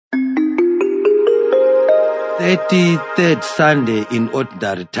33rd Sunday in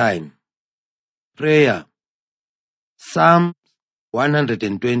Ordinary Time. Prayer. Psalm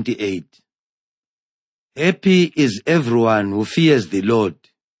 128. Happy is everyone who fears the Lord,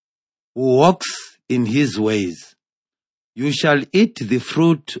 who walks in his ways. You shall eat the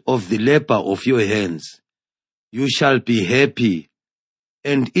fruit of the labor of your hands. You shall be happy,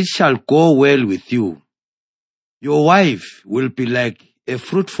 and it shall go well with you. Your wife will be like a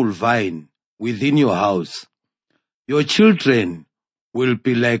fruitful vine within your house. Your children will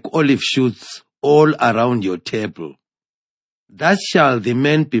be like olive shoots all around your table. Thus shall the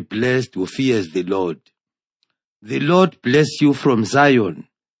man be blessed who fears the Lord. The Lord bless you from Zion.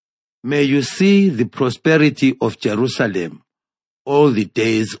 May you see the prosperity of Jerusalem all the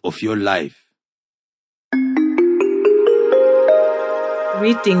days of your life.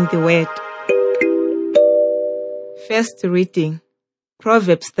 Reading the Word. First reading,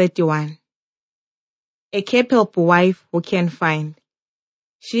 Proverbs 31. A capable wife who can find.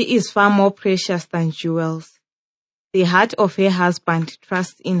 She is far more precious than jewels. The heart of her husband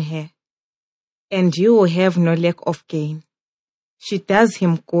trusts in her, and you will have no lack of gain. She does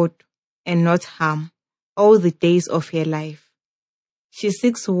him good and not harm all the days of her life. She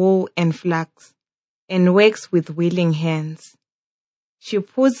seeks wool and flax, and works with willing hands. She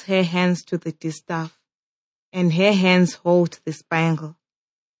puts her hands to the distaff, and her hands hold the spangle.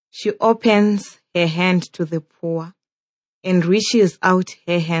 She opens her hand to the poor, and reaches out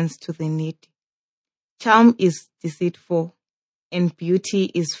her hands to the needy. Charm is deceitful, and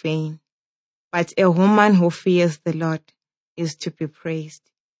beauty is vain, but a woman who fears the Lord is to be praised.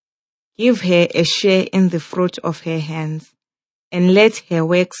 Give her a share in the fruit of her hands, and let her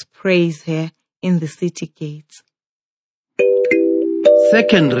works praise her in the city gates.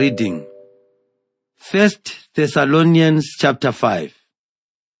 Second reading, 1 Thessalonians chapter 5.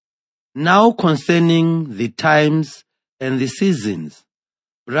 Now concerning the times and the seasons,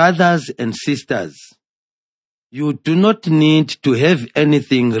 brothers and sisters, you do not need to have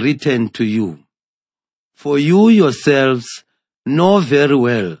anything written to you, for you yourselves know very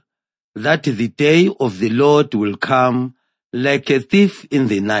well that the day of the Lord will come like a thief in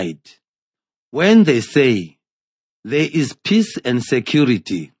the night. When they say, there is peace and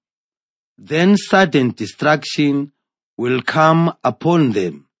security, then sudden destruction will come upon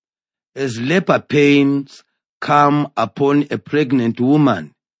them, as labor pains come upon a pregnant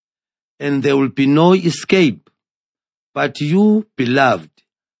woman, and there will be no escape. But you, beloved,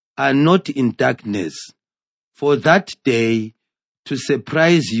 are not in darkness, for that day to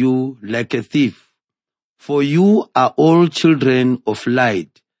surprise you like a thief. For you are all children of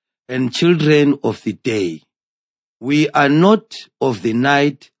light and children of the day. We are not of the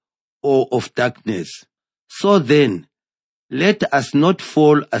night or of darkness. So then, let us not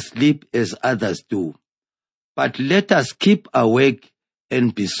fall asleep as others do, but let us keep awake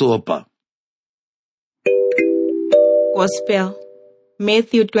and be sober. Gospel,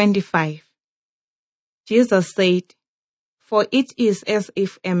 Matthew 25. Jesus said, for it is as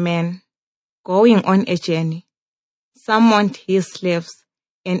if a man, going on a journey, summoned his slaves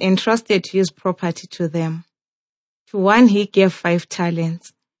and entrusted his property to them. To one he gave 5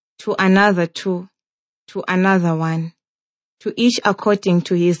 talents, to another 2, to another 1, to each according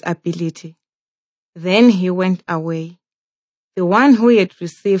to his ability. Then he went away. The one who had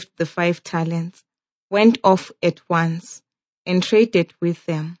received the 5 talents went off at once and traded with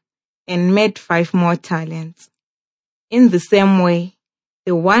them and made 5 more talents. In the same way,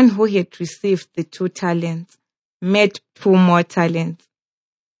 the one who had received the 2 talents made 2 more talents.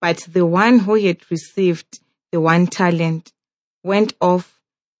 But the one who had received the 1 talent went off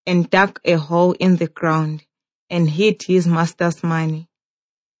and dug a hole in the ground and hid his master's money.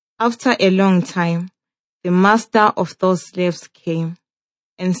 After a long time, the master of those slaves came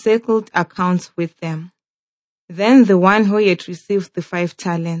and settled accounts with them. Then the one who had received the 5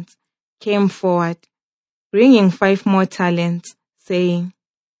 talents came forward, bringing 5 more talents, saying,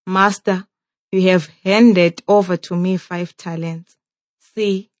 Master, you have handed over to me 5 talents.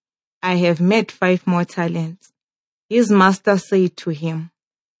 See, I have made 5 more talents. His master said to him,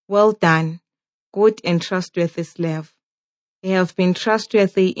 well done, good and trustworthy slave. You have been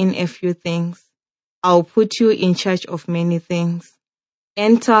trustworthy in a few things. I'll put you in charge of many things.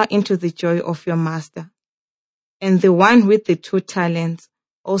 Enter into the joy of your master. And the one with the 2 talents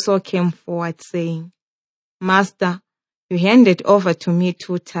also came forward, saying, Master, you handed over to me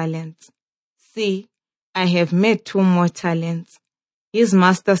 2 talents. See, I have made 2 more talents. His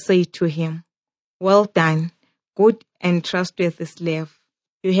master said to him, well done, good and trustworthy slave.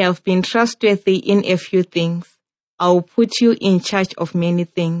 You have been trustworthy in a few things. I will put you in charge of many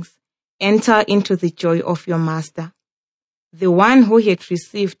things. enter into the joy of your master." The one who had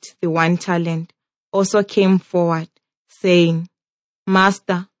received the 1 talent also came forward, saying,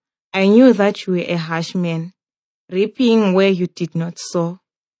 "Master, I knew that you were a harsh man, reaping where you did not sow,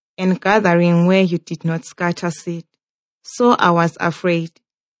 and gathering where you did not scatter seed. So I was afraid,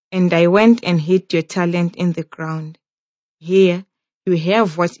 and I went and hid your talent in the ground. Here, you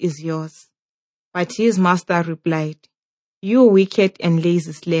have what is yours." But his master replied, "You wicked and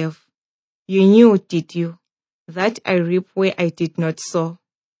lazy slave, you knew, did you, that I reap where I did not sow,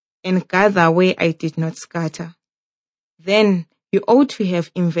 and gather where I did not scatter? Then you ought to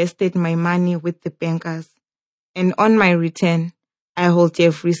have invested my money with the bankers, and on my return I would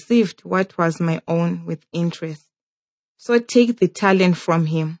have received what was my own with interest. So take the talent from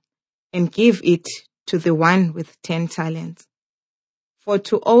him, and give it to the one with 10 talents. For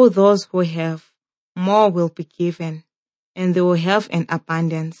to all those who have, more will be given, and they will have an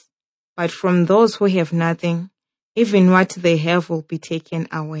abundance. But from those who have nothing, even what they have will be taken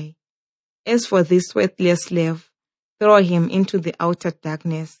away. As for this worthless slave, throw him into the outer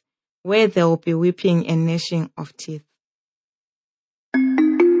darkness, where there will be weeping and gnashing of teeth."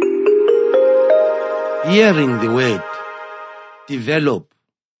 Hearing the word, develop.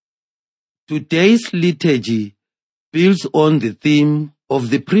 Today's liturgy builds on the theme of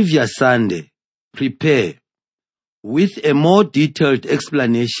the previous Sunday, prepare, with a more detailed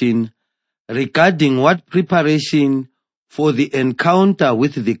explanation regarding what preparation for the encounter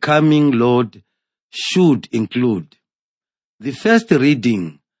with the coming Lord should include. The first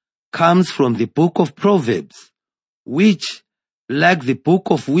reading comes from the book of Proverbs, which, like the book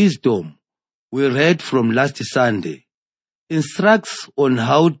of Wisdom we read from last Sunday, instructs on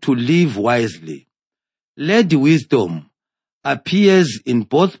how to live wisely. Lady Wisdom appears in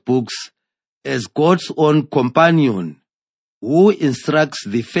both books as God's own companion who instructs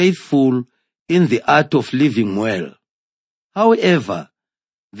the faithful in the art of living well. However,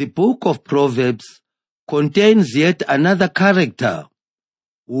 the book of Proverbs contains yet another character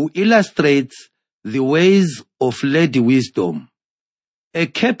who illustrates the ways of Lady Wisdom, a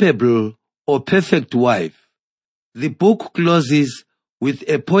capable or perfect wife. The book closes with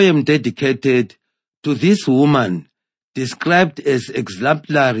a poem dedicated to this woman, described as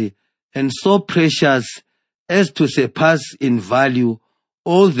exemplary and so precious as to surpass in value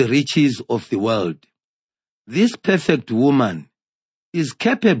all the riches of the world. This perfect woman is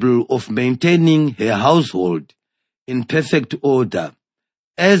capable of maintaining her household in perfect order,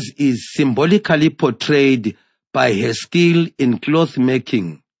 as is symbolically portrayed by her skill in cloth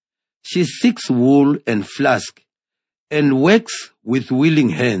making. She seeks wool and flax and works with willing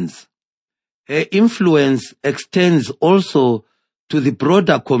hands. Her influence extends also to the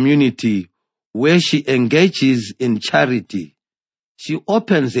broader community where she engages in charity. She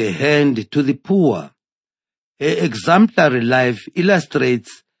opens her hand to the poor. Her exemplary life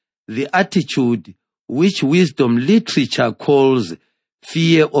illustrates the attitude which wisdom literature calls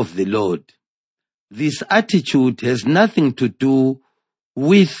fear of the Lord. This attitude has nothing to do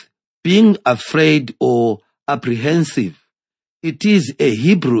with being afraid or apprehensive. It is a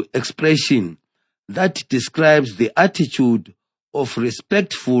Hebrew expression that describes the attitude of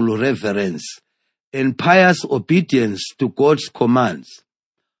respectful reverence and pious obedience to God's commands.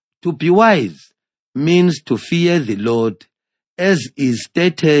 To be wise means to fear the Lord, as is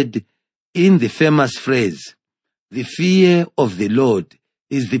stated in the famous phrase, "The fear of the Lord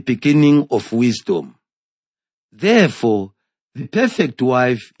is the beginning of wisdom." Therefore, the perfect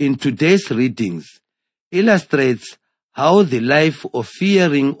wife in today's readings illustrates how the life of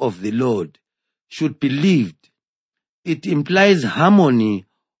fearing of the Lord should be lived. It implies harmony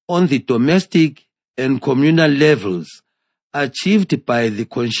on the domestic and communal levels, achieved by the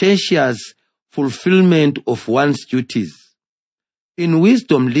conscientious fulfillment of one's duties. In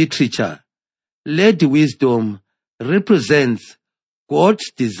wisdom literature, Lady Wisdom represents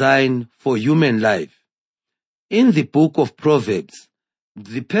God's design for human life. In the book of Proverbs,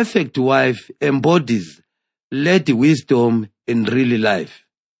 the perfect wife embodies Lady Wisdom in real life.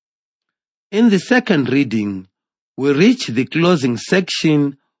 In the second reading, we reach the closing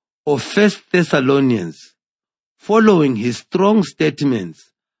section of 1 Thessalonians. Following his strong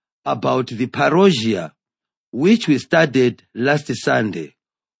statements about the parousia, which we studied last Sunday,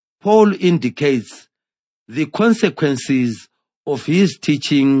 Paul indicates the consequences of his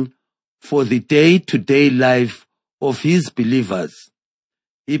teaching for the day-to-day life of his believers.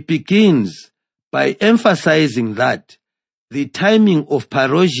 He begins by emphasizing that the timing of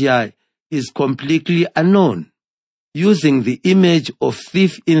parousia is completely unknown. Using the image of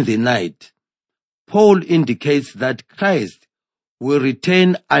thief in the night, Paul indicates that Christ will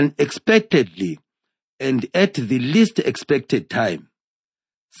return unexpectedly and at the least expected time.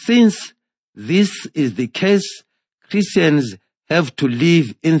 Since this is the case, Christians have to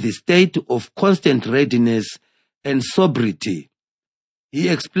live in the state of constant readiness and sobriety. He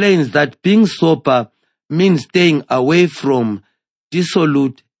explains that being sober means staying away from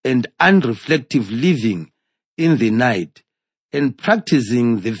dissolute and unreflective living in the night and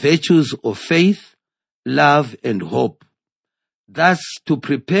practicing the virtues of faith, love, and hope. Thus, to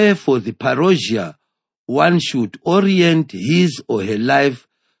prepare for the parousia, one should orient his or her life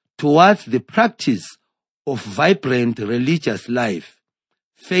towards the practice of vibrant religious life,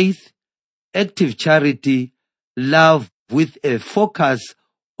 faith, active charity, love with a focus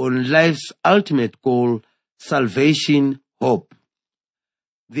on life's ultimate goal, salvation, hope.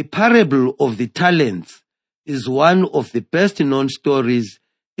 The parable of the talents is one of the best-known stories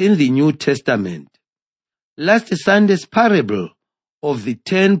in the New Testament. Last Sunday's parable of the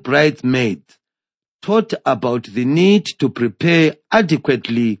 10 bridesmaids taught about the need to prepare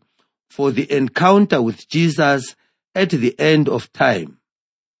adequately for the encounter with Jesus at the end of time.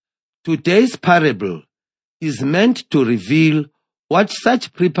 Today's parable is meant to reveal what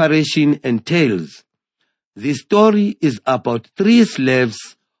such preparation entails. The story is about 3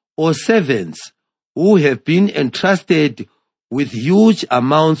 slaves or servants who have been entrusted with huge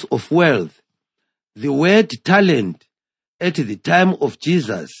amounts of wealth. The word talent at the time of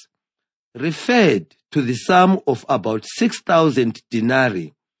Jesus referred to the sum of about 6,000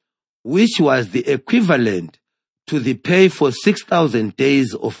 denarii, which was the equivalent to the pay for 6,000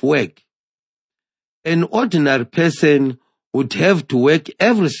 days of work. An ordinary person would have to work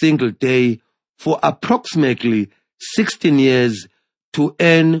every single day for approximately 16 years to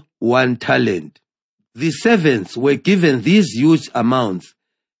earn 1 talent. The servants were given these huge amounts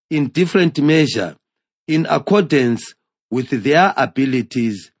in different measure in accordance with their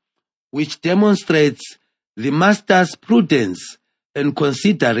abilities, which demonstrates the master's prudence and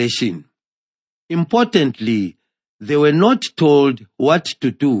consideration. Importantly, they were not told what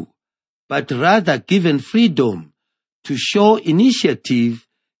to do, but rather given freedom to show initiative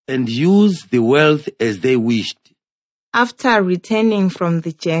and use the wealth as they wished. After returning from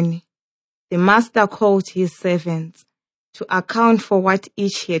the journey, the master called his servants to account for what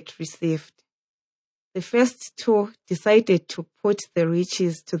each had received. The first 2 decided to put the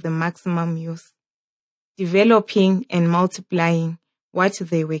riches to the maximum use, developing and multiplying what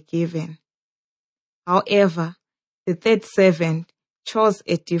they were given. However, the 3rd servant chose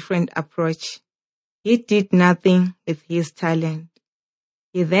a different approach. He did nothing with his talent.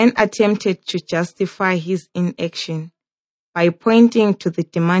 He then attempted to justify his inaction by pointing to the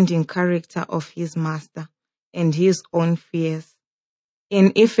demanding character of his master and his own fears.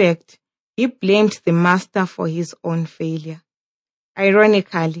 In effect, he blamed the master for his own failure.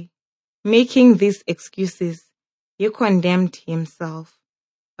 Ironically, making these excuses, he condemned himself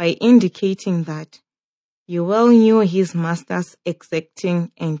by indicating that he well knew his master's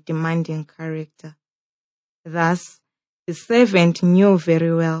exacting and demanding character. Thus, the servant knew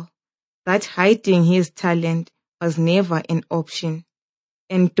very well that hiding his talent was never an option,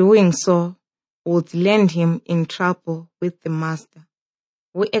 and doing so would land him in trouble with the master,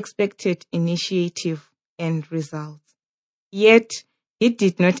 who expected initiative and results. Yet, he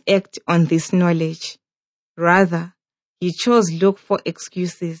did not act on this knowledge. Rather, he chose to look for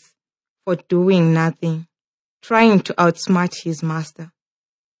excuses for doing nothing, trying to outsmart his master.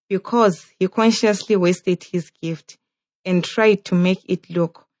 Because he consciously wasted his gift and tried to make it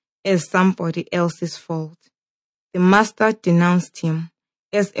look as somebody else's fault, the master denounced him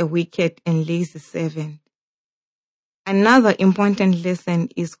as a wicked and lazy servant. Another important lesson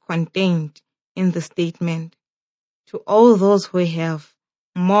is contained in the statement, "To all those who have,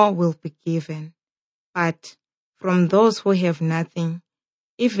 more will be given, but from those who have nothing,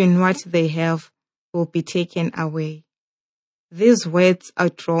 even what they have will be taken away." These words are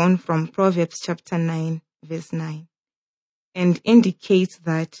drawn from Proverbs chapter 9, verse 9, and indicate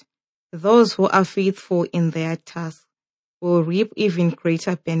that those who are faithful in their task will reap even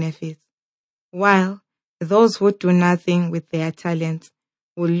greater benefits, while those who do nothing with their talents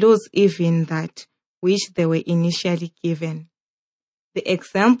will lose even that which they were initially given. The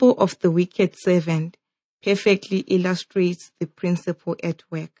example of the wicked servant perfectly illustrates the principle at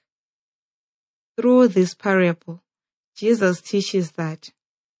work. Through this parable, Jesus teaches that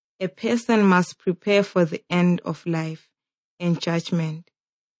a person must prepare for the end of life and judgment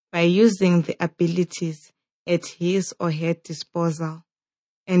by using the abilities at his or her disposal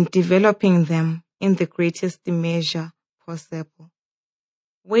and developing them in the greatest measure possible.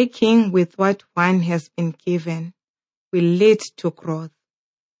 Working with what one has been given will lead to growth,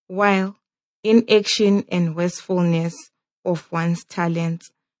 while inaction and wastefulness of one's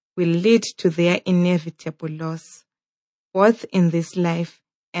talents will lead to their inevitable loss, both in this life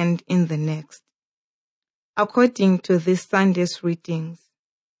and in the next. According to this Sunday's readings,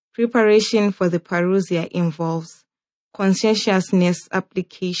 preparation for the parousia involves conscientiousness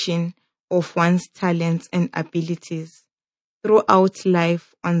application of one's talents and abilities throughout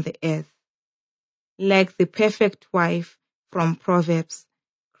life on the earth. Like the perfect wife from Proverbs,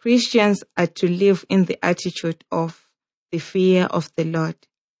 Christians are to live in the attitude of the fear of the Lord,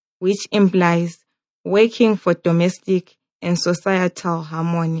 which implies working for domestic and societal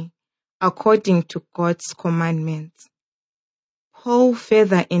harmony according to God's commandments. Paul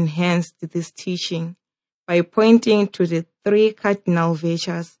further enhanced this teaching by pointing to the three cardinal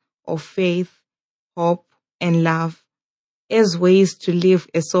virtues of faith, hope, and love as ways to live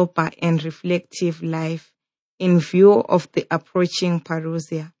a sober and reflective life in view of the approaching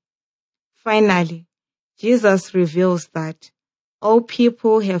parousia. Finally, Jesus reveals that all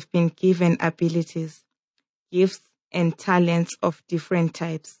people have been given abilities, gifts, and talents of different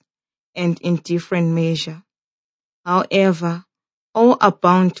types and in different measure. However, all are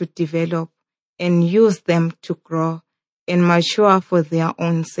bound to develop and use them to grow and mature for their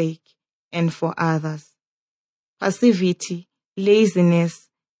own sake and for others. Passivity, laziness,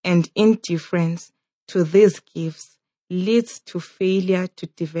 and indifference to these gifts leads to failure to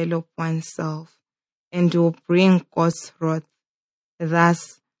develop oneself and will bring God's wrath.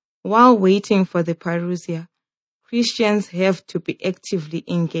 Thus, while waiting for the parousia, Christians have to be actively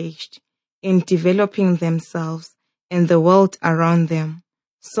engaged in developing themselves and the world around them,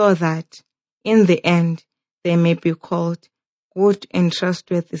 so that, in the end, they may be called good and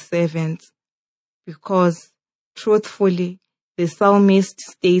trustworthy servants, because, truthfully, the psalmist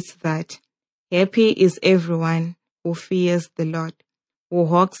states that, "Happy is everyone who fears the Lord, who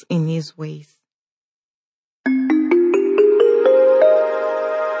walks in his ways."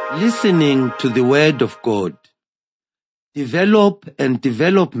 Listening to the Word of God. Develop and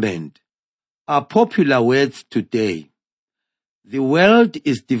development are popular words today. The world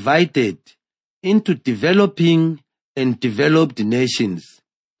is divided into developing and developed nations.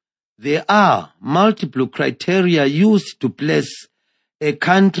 There are multiple criteria used to place a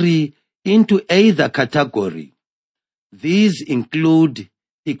country into either category. These include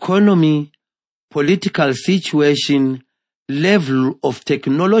economy, political situation, level of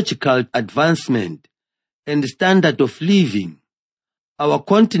technological advancement, and standard of living. Our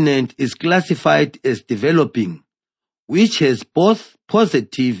continent is classified as developing, which has both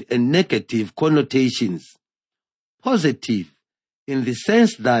positive and negative connotations. Positive in the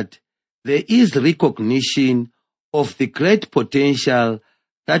sense that there is recognition of the great potential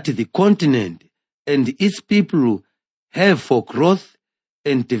that the continent and its people have for growth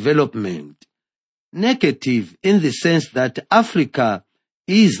and development. Negative in the sense that Africa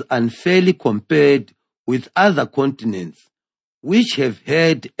is unfairly compared with other continents, which have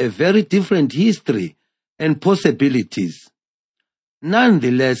had a very different history and possibilities.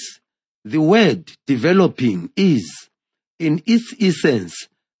 Nonetheless, the word developing is, in its essence,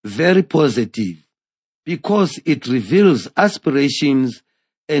 very positive, because it reveals aspirations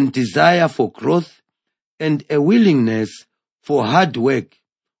and desire for growth and a willingness for hard work,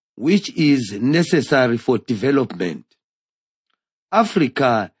 which is necessary for development.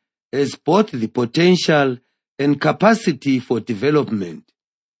 Africa has both the potential and capacity for development.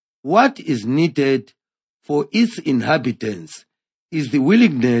 What is needed for its inhabitants is the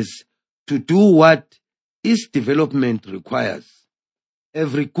willingness to do what its development requires.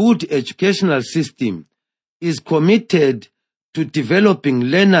 Every good educational system is committed to developing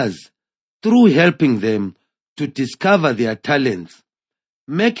learners through helping them to discover their talents,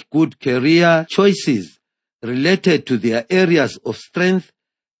 make good career choices related to their areas of strength,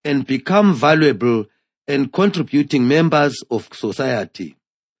 and become valuable and contributing members of society.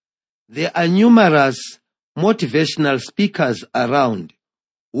 There are numerous motivational speakers around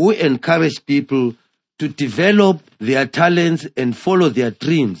who encourage people to develop their talents and follow their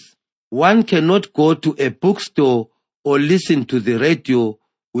dreams. One cannot go to a bookstore or listen to the radio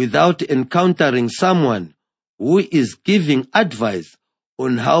without encountering someone who is giving advice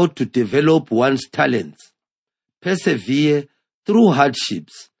on how to develop one's talents, persevere through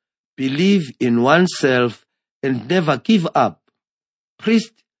hardships, believe in oneself, and never give up.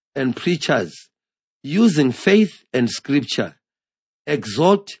 Priests and preachers, using faith and scripture,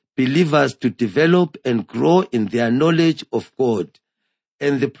 exhort believers to develop and grow in their knowledge of God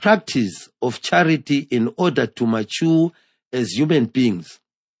and the practice of charity in order to mature as human beings.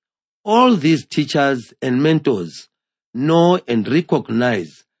 All these teachers and mentors know and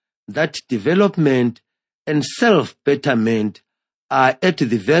recognize that development and self-betterment are at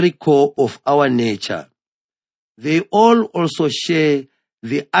the very core of our nature. They all also share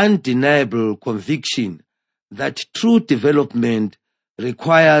the undeniable conviction that true development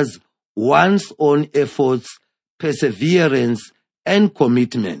requires one's own efforts, perseverance, and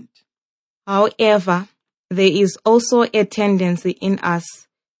commitment. However, there is also a tendency in us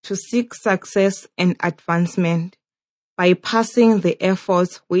to seek success and advancement, bypassing the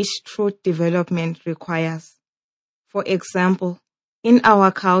efforts which true development requires. For example, in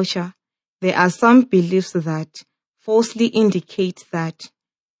our culture, there are some beliefs that falsely indicate that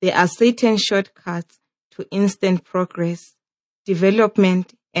there are certain shortcuts to instant progress,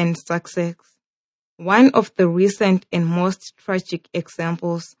 development, and success. One of the recent and most tragic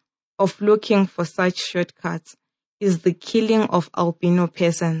examples of looking for such shortcuts is the killing of albino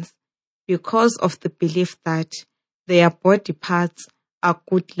persons because of the belief that their body parts are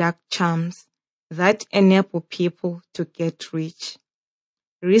good luck charms that enable people to get rich.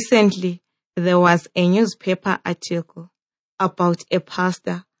 Recently, there was a newspaper article about a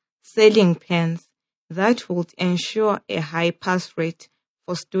pastor selling pens that would ensure a high pass rate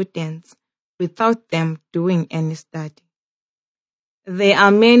for students without them doing any study. There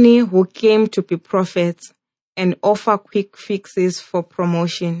are many who claim to be prophets and offer quick fixes for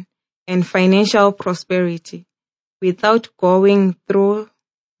promotion and financial prosperity without going through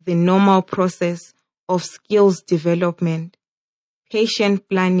the normal process of skills development, patient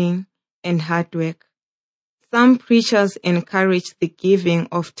planning, and hard work. Some preachers encourage the giving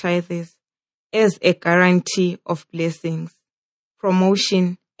of tithes as a guarantee of blessings,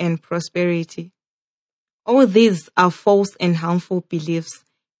 promotion, and prosperity. All these are false and harmful beliefs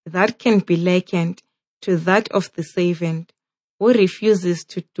that can be likened to that of the servant who refuses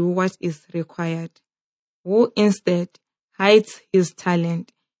to do what is required, who instead hides his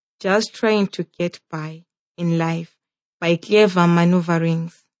talent, just trying to get by in life by clever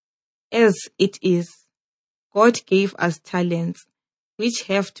maneuverings. As it is, God gave us talents which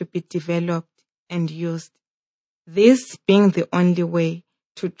have to be developed and used, this being the only way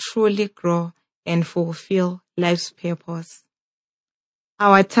to truly grow and fulfill life's purpose.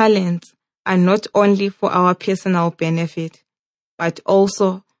 Our talents are not only for our personal benefit, but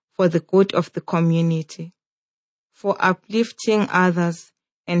also for the good of the community, for uplifting others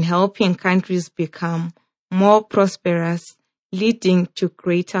and helping countries become more prosperous, leading to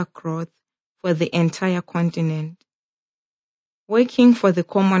greater growth for the entire continent. Working for the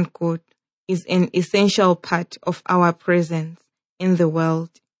common good is an essential part of our presence in the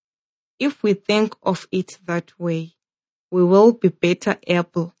world. If we think of it that way, we will be better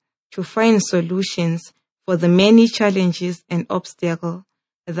able to find solutions for the many challenges and obstacles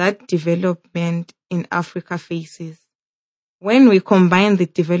that development in Africa faces. When we combine the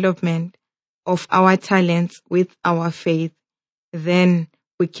development of our talents with our faith, then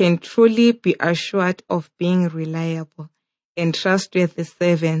we can truly be assured of being reliable and trustworthy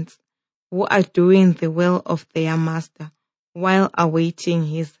servants who are doing the will of their master while awaiting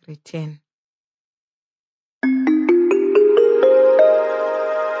his return.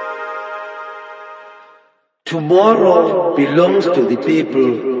 Tomorrow belongs to the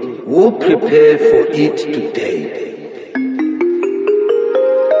people who prepare for it today.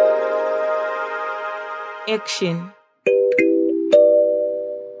 Action.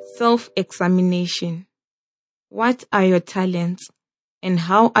 Self-examination. What are your talents and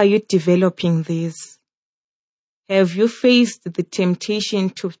how are you developing these? Have you faced the temptation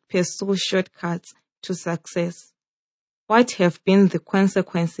to pursue shortcuts to success? What have been the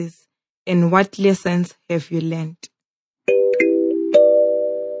consequences and what lessons have you learned?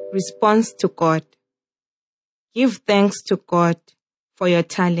 Response to God. Give thanks to God for your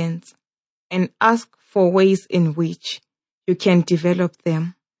talents and ask for ways in which you can develop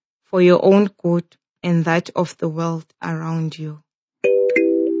them for your own good and that of the world around you.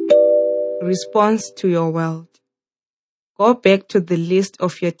 Response to your world. Go back to the list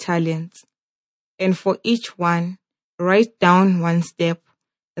of your talents and for each one, write down one step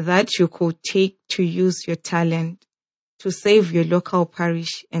that you could take to use your talent to save your local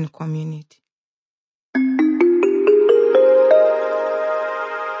parish and community.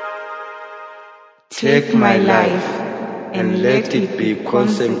 Take my life and let it be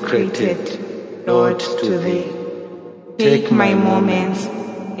consecrated, Lord, to Thee. Take my moments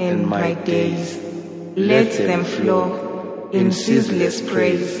and my days, let them flow in ceaseless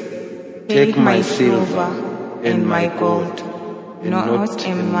praise. Take my silver and my gold, not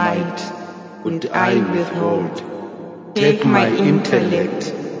a mite would I withhold. Take my intellect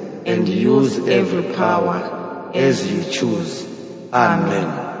and use every power as you choose.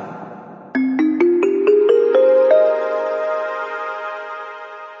 Amen.